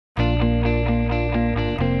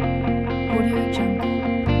Audio Jungle.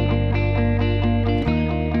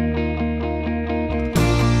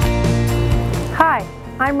 Hi,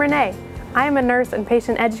 I'm Renee. I am a nurse and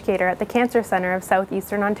patient educator at the Cancer Centre of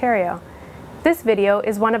Southeastern Ontario. This video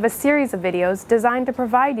is one of a series of videos designed to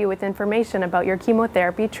provide you with information about your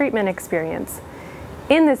chemotherapy treatment experience.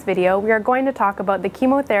 In this video, we are going to talk about the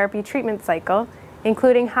chemotherapy treatment cycle,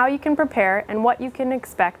 including how you can prepare and what you can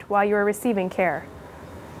expect while you are receiving care.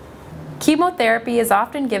 Chemotherapy is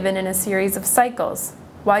often given in a series of cycles.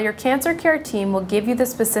 While your cancer care team will give you the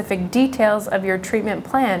specific details of your treatment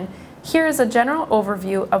plan, here is a general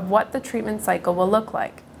overview of what the treatment cycle will look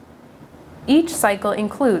like. Each cycle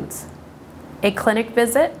includes a clinic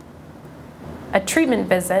visit, a treatment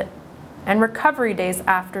visit, and recovery days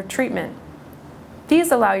after treatment.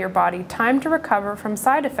 These allow your body time to recover from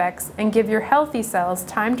side effects and give your healthy cells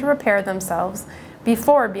time to repair themselves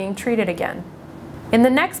before being treated again. In the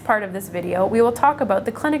next part of this video, we will talk about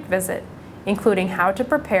the clinic visit, including how to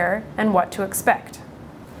prepare and what to expect.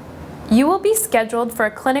 You will be scheduled for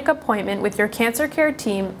a clinic appointment with your cancer care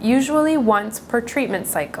team usually once per treatment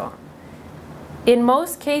cycle. In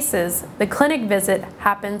most cases, the clinic visit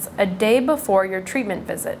happens a day before your treatment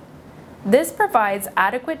visit. This provides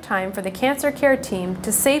adequate time for the cancer care team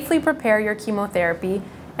to safely prepare your chemotherapy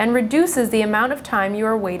and reduces the amount of time you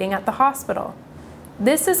are waiting at the hospital.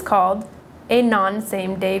 This is called a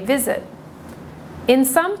non-same-day visit. In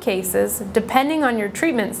some cases, depending on your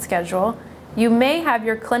treatment schedule, you may have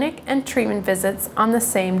your clinic and treatment visits on the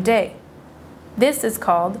same day. This is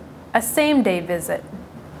called a same-day visit.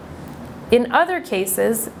 In other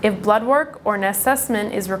cases, if blood work or an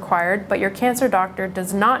assessment is required but your cancer doctor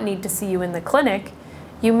does not need to see you in the clinic,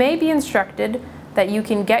 you may be instructed that you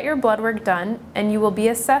can get your blood work done and you will be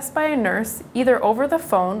assessed by a nurse either over the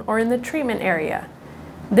phone or in the treatment area.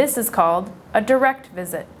 This is called a direct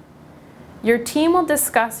visit. Your team will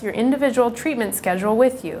discuss your individual treatment schedule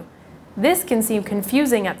with you. This can seem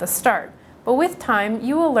confusing at the start, but with time,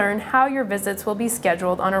 you will learn how your visits will be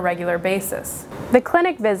scheduled on a regular basis. The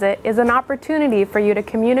clinic visit is an opportunity for you to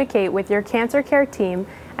communicate with your cancer care team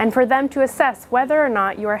and for them to assess whether or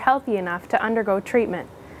not you are healthy enough to undergo treatment.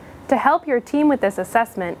 To help your team with this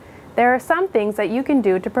assessment, there are some things that you can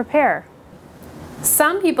do to prepare.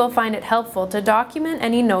 Some people find it helpful to document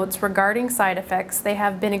any notes regarding side effects they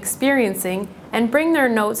have been experiencing and bring their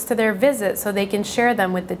notes to their visit so they can share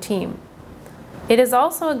them with the team. It is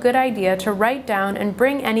also a good idea to write down and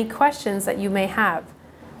bring any questions that you may have.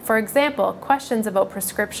 For example, questions about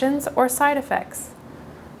prescriptions or side effects.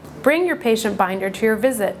 Bring your patient binder to your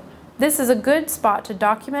visit. This is a good spot to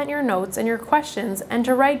document your notes and your questions and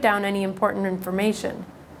to write down any important information.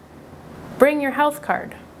 Bring your health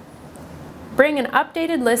card. Bring an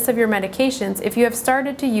updated list of your medications if you have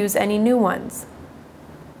started to use any new ones.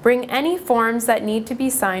 Bring any forms that need to be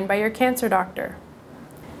signed by your cancer doctor.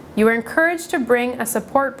 You are encouraged to bring a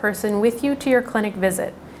support person with you to your clinic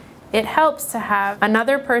visit. It helps to have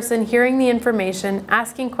another person hearing the information,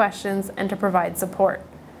 asking questions, and to provide support.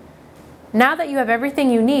 Now that you have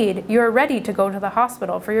everything you need, you are ready to go to the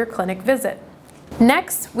hospital for your clinic visit.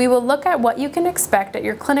 Next, we will look at what you can expect at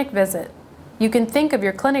your clinic visit. You can think of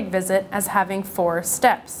your clinic visit as having 4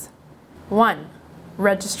 steps. 1.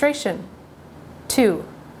 Registration. 2.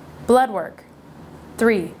 Blood work.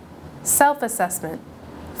 3. Self-assessment.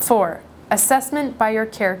 4. Assessment by your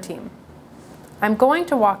care team. I'm going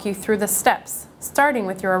to walk you through the steps, starting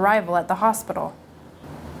with your arrival at the hospital.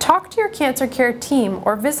 Talk to your cancer care team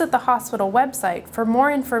or visit the hospital website for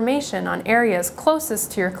more information on areas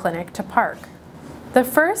closest to your clinic to park. The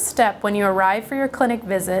first step when you arrive for your clinic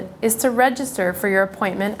visit is to register for your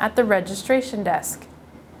appointment at the registration desk.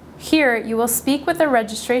 Here, you will speak with a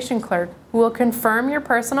registration clerk who will confirm your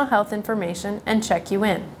personal health information and check you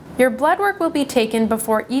in. Your blood work will be taken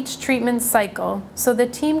before each treatment cycle, so the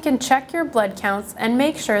team can check your blood counts and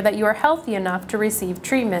make sure that you are healthy enough to receive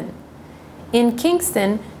treatment. In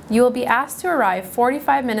Kingston, you will be asked to arrive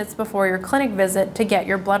 45 minutes before your clinic visit to get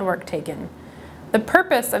your blood work taken. The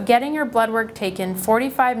purpose of getting your blood work taken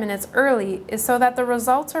 45 minutes early is so that the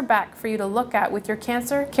results are back for you to look at with your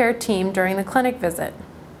cancer care team during the clinic visit.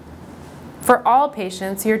 For all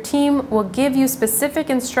patients, your team will give you specific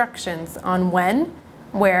instructions on when,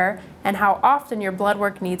 where, and how often your blood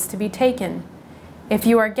work needs to be taken. If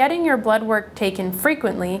you are getting your blood work taken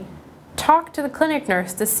frequently, talk to the clinic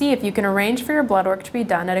nurse to see if you can arrange for your blood work to be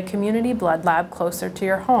done at a community blood lab closer to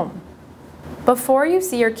your home. Before you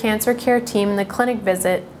see your cancer care team in the clinic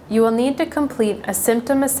visit, you will need to complete a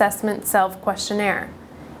symptom assessment self-questionnaire.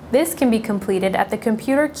 This can be completed at the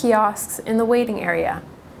computer kiosks in the waiting area.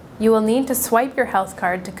 You will need to swipe your health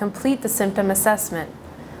card to complete the symptom assessment.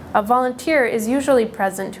 A volunteer is usually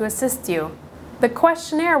present to assist you. The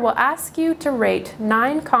questionnaire will ask you to rate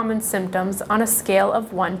 9 common symptoms on a scale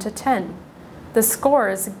of 1 to 10. The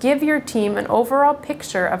scores give your team an overall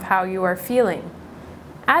picture of how you are feeling.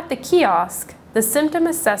 At the kiosk, the symptom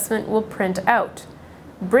assessment will print out.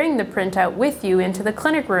 Bring the printout with you into the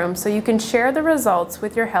clinic room so you can share the results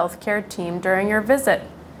with your healthcare team during your visit.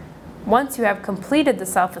 Once you have completed the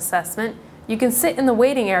self-assessment, you can sit in the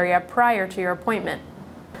waiting area prior to your appointment.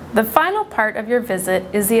 The final part of your visit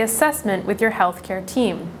is the assessment with your healthcare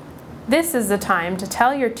team. This is the time to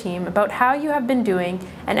tell your team about how you have been doing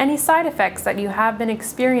and any side effects that you have been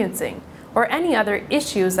experiencing, or any other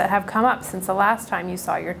issues that have come up since the last time you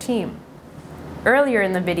saw your team. Earlier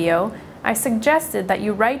in the video, I suggested that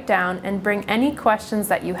you write down and bring any questions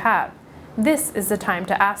that you have. This is the time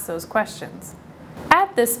to ask those questions.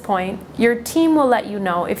 At this point, your team will let you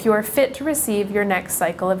know if you are fit to receive your next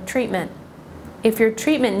cycle of treatment. If your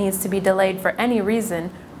treatment needs to be delayed for any reason,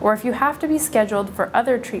 or if you have to be scheduled for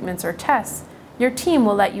other treatments or tests, your team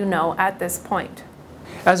will let you know at this point.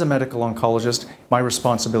 As a medical oncologist, my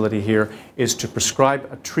responsibility here is to prescribe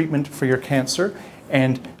a treatment for your cancer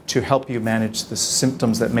and to help you manage the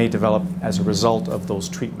symptoms that may develop as a result of those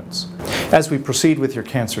treatments. As we proceed with your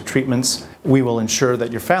cancer treatments, we will ensure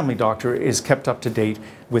that your family doctor is kept up to date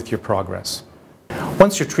with your progress.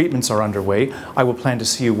 Once your treatments are underway, I will plan to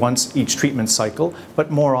see you once each treatment cycle, but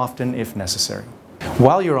more often if necessary.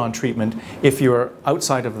 While you're on treatment, if you're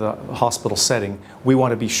outside of the hospital setting, we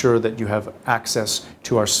want to be sure that you have access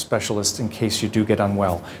to our specialists in case you do get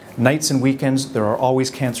unwell. Nights and weekends, there are always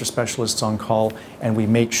cancer specialists on call, and we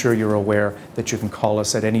make sure you're aware that you can call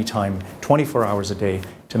us at any time, 24 hours a day,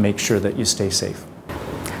 to make sure that you stay safe.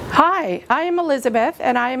 Hi, I am Elizabeth,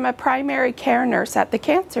 and I am a primary care nurse at the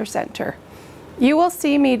Cancer Center. You will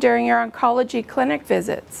see me during your oncology clinic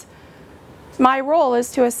visits. My role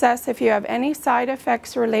is to assess if you have any side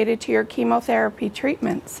effects related to your chemotherapy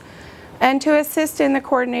treatments and to assist in the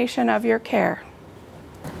coordination of your care.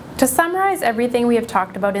 To summarize everything we have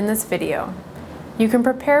talked about in this video, you can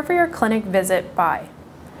prepare for your clinic visit by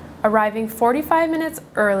arriving 45 minutes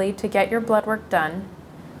early to get your blood work done,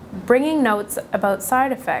 bringing notes about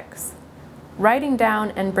side effects, writing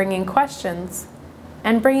down and bringing questions,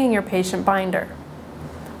 and bringing your patient binder.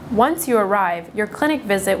 Once you arrive, your clinic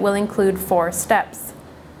visit will include 4 steps: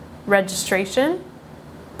 registration,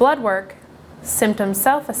 blood work, symptom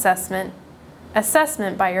self-assessment,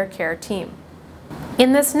 assessment by your care team.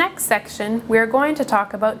 In this next section, we are going to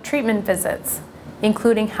talk about treatment visits,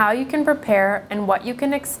 including how you can prepare and what you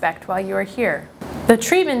can expect while you are here. The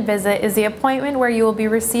treatment visit is the appointment where you will be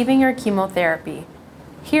receiving your chemotherapy.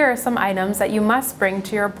 Here are some items that you must bring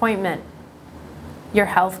to your appointment: your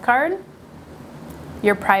health card,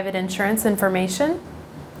 your private insurance information,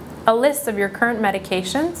 a list of your current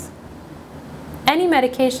medications, any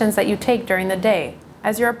medications that you take during the day,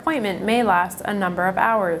 as your appointment may last a number of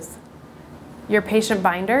hours, your patient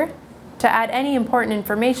binder to add any important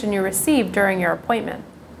information you receive during your appointment,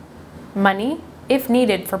 money if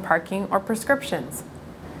needed for parking or prescriptions.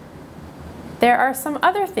 There are some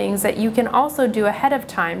other things that you can also do ahead of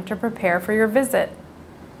time to prepare for your visit.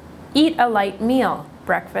 Eat a light meal,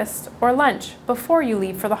 breakfast or lunch, before you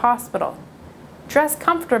leave for the hospital. Dress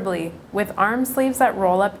comfortably with arm sleeves that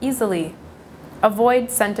roll up easily. Avoid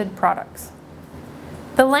scented products.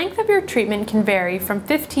 The length of your treatment can vary from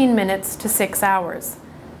 15 minutes to 6 hours,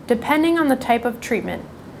 depending on the type of treatment.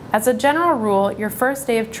 As a general rule, your first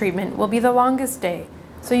day of treatment will be the longest day,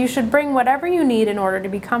 so you should bring whatever you need in order to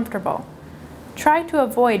be comfortable. Try to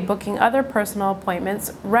avoid booking other personal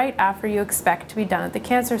appointments right after you expect to be done at the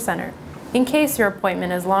Cancer Center, in case your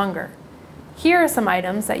appointment is longer. Here are some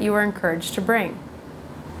items that you are encouraged to bring: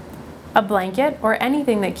 a blanket or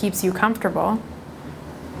anything that keeps you comfortable.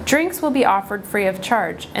 Drinks will be offered free of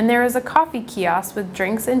charge, and there is a coffee kiosk with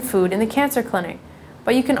drinks and food in the cancer clinic,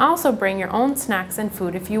 but you can also bring your own snacks and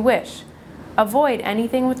food if you wish. Avoid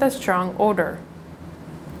anything with a strong odor.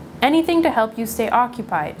 Anything to help you stay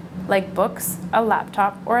occupied, like books, a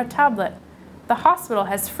laptop, or a tablet. The hospital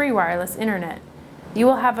has free wireless internet. You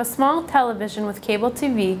will have a small television with cable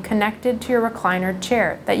TV connected to your recliner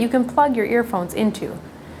chair that you can plug your earphones into.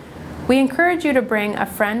 We encourage you to bring a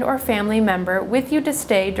friend or family member with you to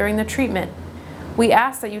stay during the treatment. We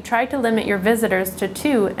ask that you try to limit your visitors to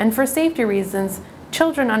 2, and for safety reasons,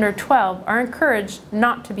 children under 12 are encouraged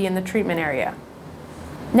not to be in the treatment area.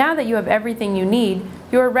 Now that you have everything you need,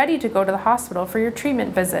 you are ready to go to the hospital for your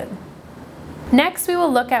treatment visit. Next, we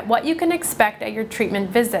will look at what you can expect at your treatment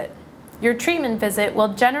visit. Your treatment visit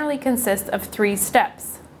will generally consist of 3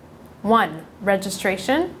 steps. 1.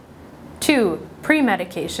 Registration. 2.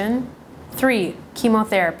 Pre-medication. 3.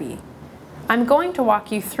 Chemotherapy. I'm going to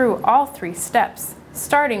walk you through all 3 steps,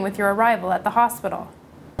 starting with your arrival at the hospital.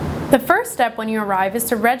 The first step when you arrive is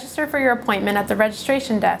to register for your appointment at the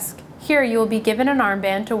registration desk. Here you will be given an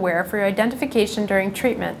armband to wear for your identification during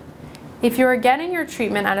treatment. If you are getting your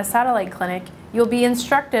treatment at a satellite clinic, you'll be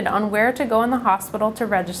instructed on where to go in the hospital to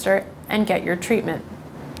register and get your treatment.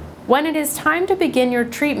 When it is time to begin your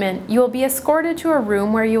treatment, you will be escorted to a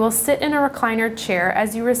room where you will sit in a recliner chair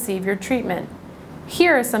as you receive your treatment.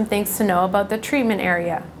 Here are some things to know about the treatment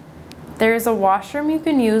area. There is a washroom you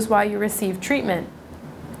can use while you receive treatment.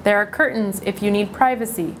 There are curtains if you need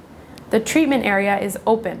privacy. The treatment area is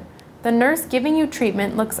open. The nurse giving you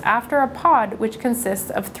treatment looks after a pod which consists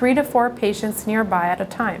of 3 to 4 patients nearby at a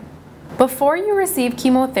time. Before you receive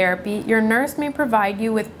chemotherapy, your nurse may provide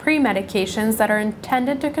you with pre-medications that are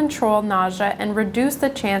intended to control nausea and reduce the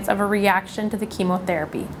chance of a reaction to the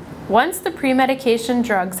chemotherapy. Once the pre-medication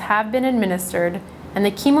drugs have been administered and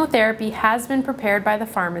the chemotherapy has been prepared by the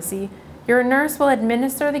pharmacy, your nurse will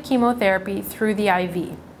administer the chemotherapy through the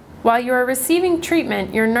IV. While you are receiving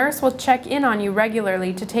treatment, your nurse will check in on you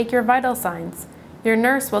regularly to take your vital signs. Your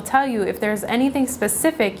nurse will tell you if there's anything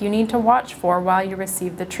specific you need to watch for while you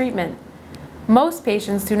receive the treatment. Most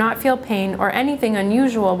patients do not feel pain or anything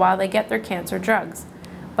unusual while they get their cancer drugs.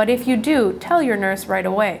 But if you do, tell your nurse right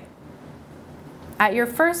away. At your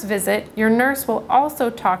first visit, your nurse will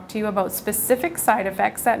also talk to you about specific side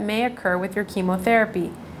effects that may occur with your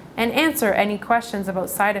chemotherapy and answer any questions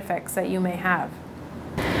about side effects that you may have.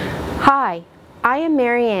 Hi, I am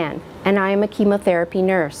Mary Ann, and I am a chemotherapy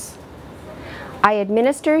nurse. I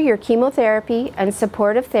administer your chemotherapy and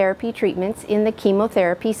supportive therapy treatments in the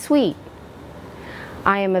chemotherapy suite.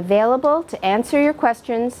 I am available to answer your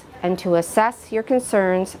questions and to assess your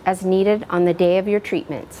concerns as needed on the day of your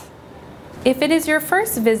treatments. If it is your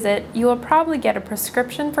first visit, you will probably get a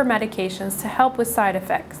prescription for medications to help with side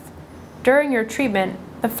effects. During your treatment,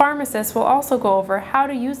 the pharmacist will also go over how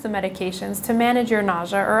to use the medications to manage your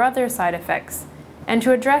nausea or other side effects, and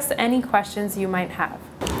to address any questions you might have.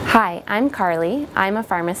 Hi, I'm Carly. I'm a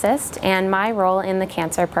pharmacist, and my role in the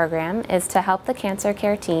cancer program is to help the cancer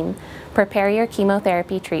care team prepare your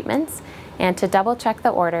chemotherapy treatments and to double check the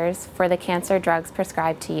orders for the cancer drugs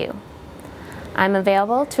prescribed to you. I'm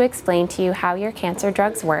available to explain to you how your cancer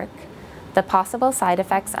drugs work, the possible side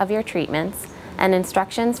effects of your treatments, and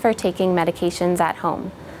instructions for taking medications at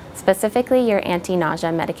home, specifically your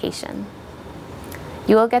anti-nausea medication.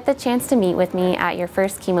 You will get the chance to meet with me at your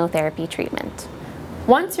first chemotherapy treatment.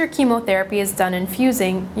 Once your chemotherapy is done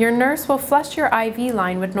infusing, your nurse will flush your IV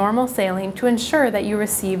line with normal saline to ensure that you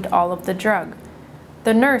received all of the drug.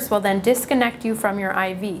 The nurse will then disconnect you from your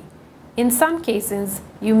IV. In some cases,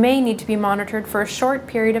 you may need to be monitored for a short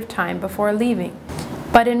period of time before leaving,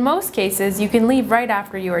 but in most cases, you can leave right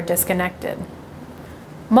after you are disconnected.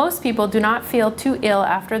 Most people do not feel too ill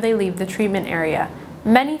after they leave the treatment area.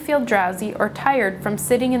 Many feel drowsy or tired from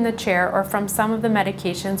sitting in the chair or from some of the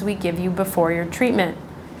medications we give you before your treatment.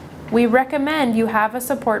 We recommend you have a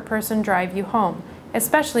support person drive you home,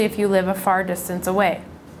 especially if you live a far distance away.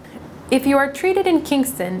 If you are treated in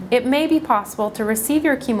Kingston, it may be possible to receive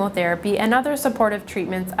your chemotherapy and other supportive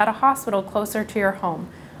treatments at a hospital closer to your home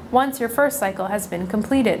once your first cycle has been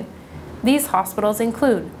completed. These hospitals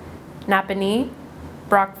include Napanee,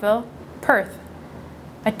 Brockville, Perth.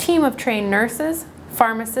 A team of trained nurses,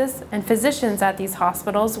 pharmacists, and physicians at these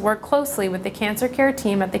hospitals work closely with the cancer care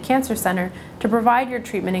team at the Cancer Center to provide your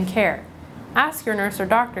treatment and care. Ask your nurse or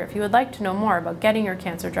doctor if you would like to know more about getting your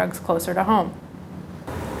cancer drugs closer to home.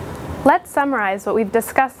 Let's summarize what we've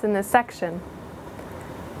discussed in this section.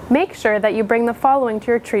 Make sure that you bring the following to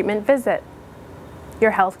your treatment visit: your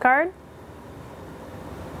health card,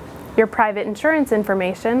 your private insurance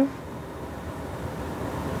information,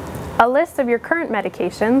 a list of your current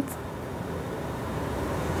medications,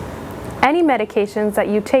 any medications that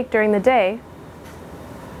you take during the day,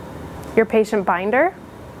 your patient binder,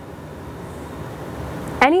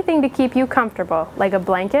 anything to keep you comfortable, like a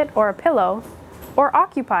blanket or a pillow, or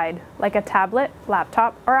occupied, like a tablet,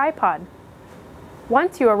 laptop, or iPod.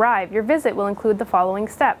 Once you arrive, your visit will include the following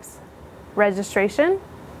steps: registration,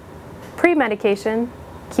 pre-medication,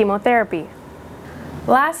 chemotherapy.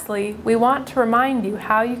 Lastly, we want to remind you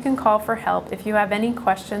how you can call for help if you have any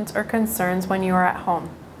questions or concerns when you are at home.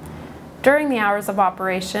 During the hours of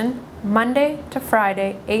operation, Monday to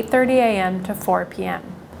Friday, 8:30 a.m. to 4 p.m.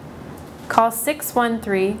 Call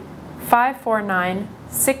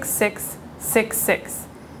 613-549-6666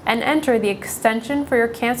 and enter the extension for your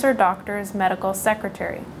cancer doctor's medical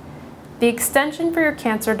secretary. The extension for your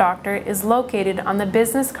cancer doctor is located on the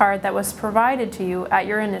business card that was provided to you at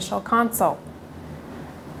your initial consult.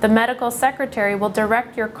 The medical secretary will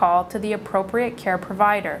direct your call to the appropriate care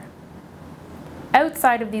provider.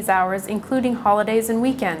 Outside of these hours, including holidays and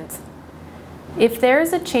weekends. If there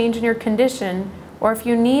is a change in your condition, or if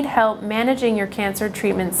you need help managing your cancer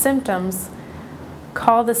treatment symptoms,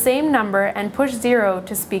 call the same number and push 0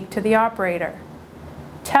 to speak to the operator.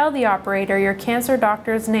 Tell the operator your cancer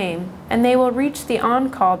doctor's name, and they will reach the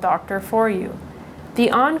on-call doctor for you. The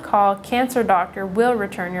on-call cancer doctor will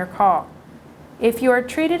return your call. If you are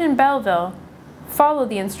treated in Belleville, follow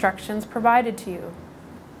the instructions provided to you.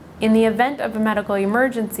 In the event of a medical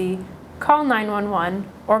emergency, call 911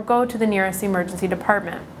 or go to the nearest emergency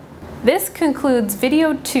department. This concludes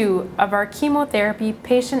video 2 of our chemotherapy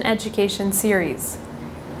patient education series.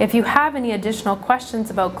 If you have any additional questions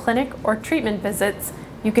about clinic or treatment visits,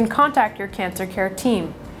 you can contact your cancer care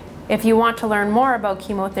team. If you want to learn more about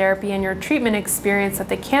chemotherapy and your treatment experience at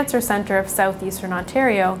the Cancer Centre of Southeastern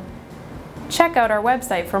Ontario, check out our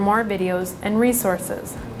website for more videos and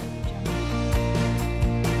resources.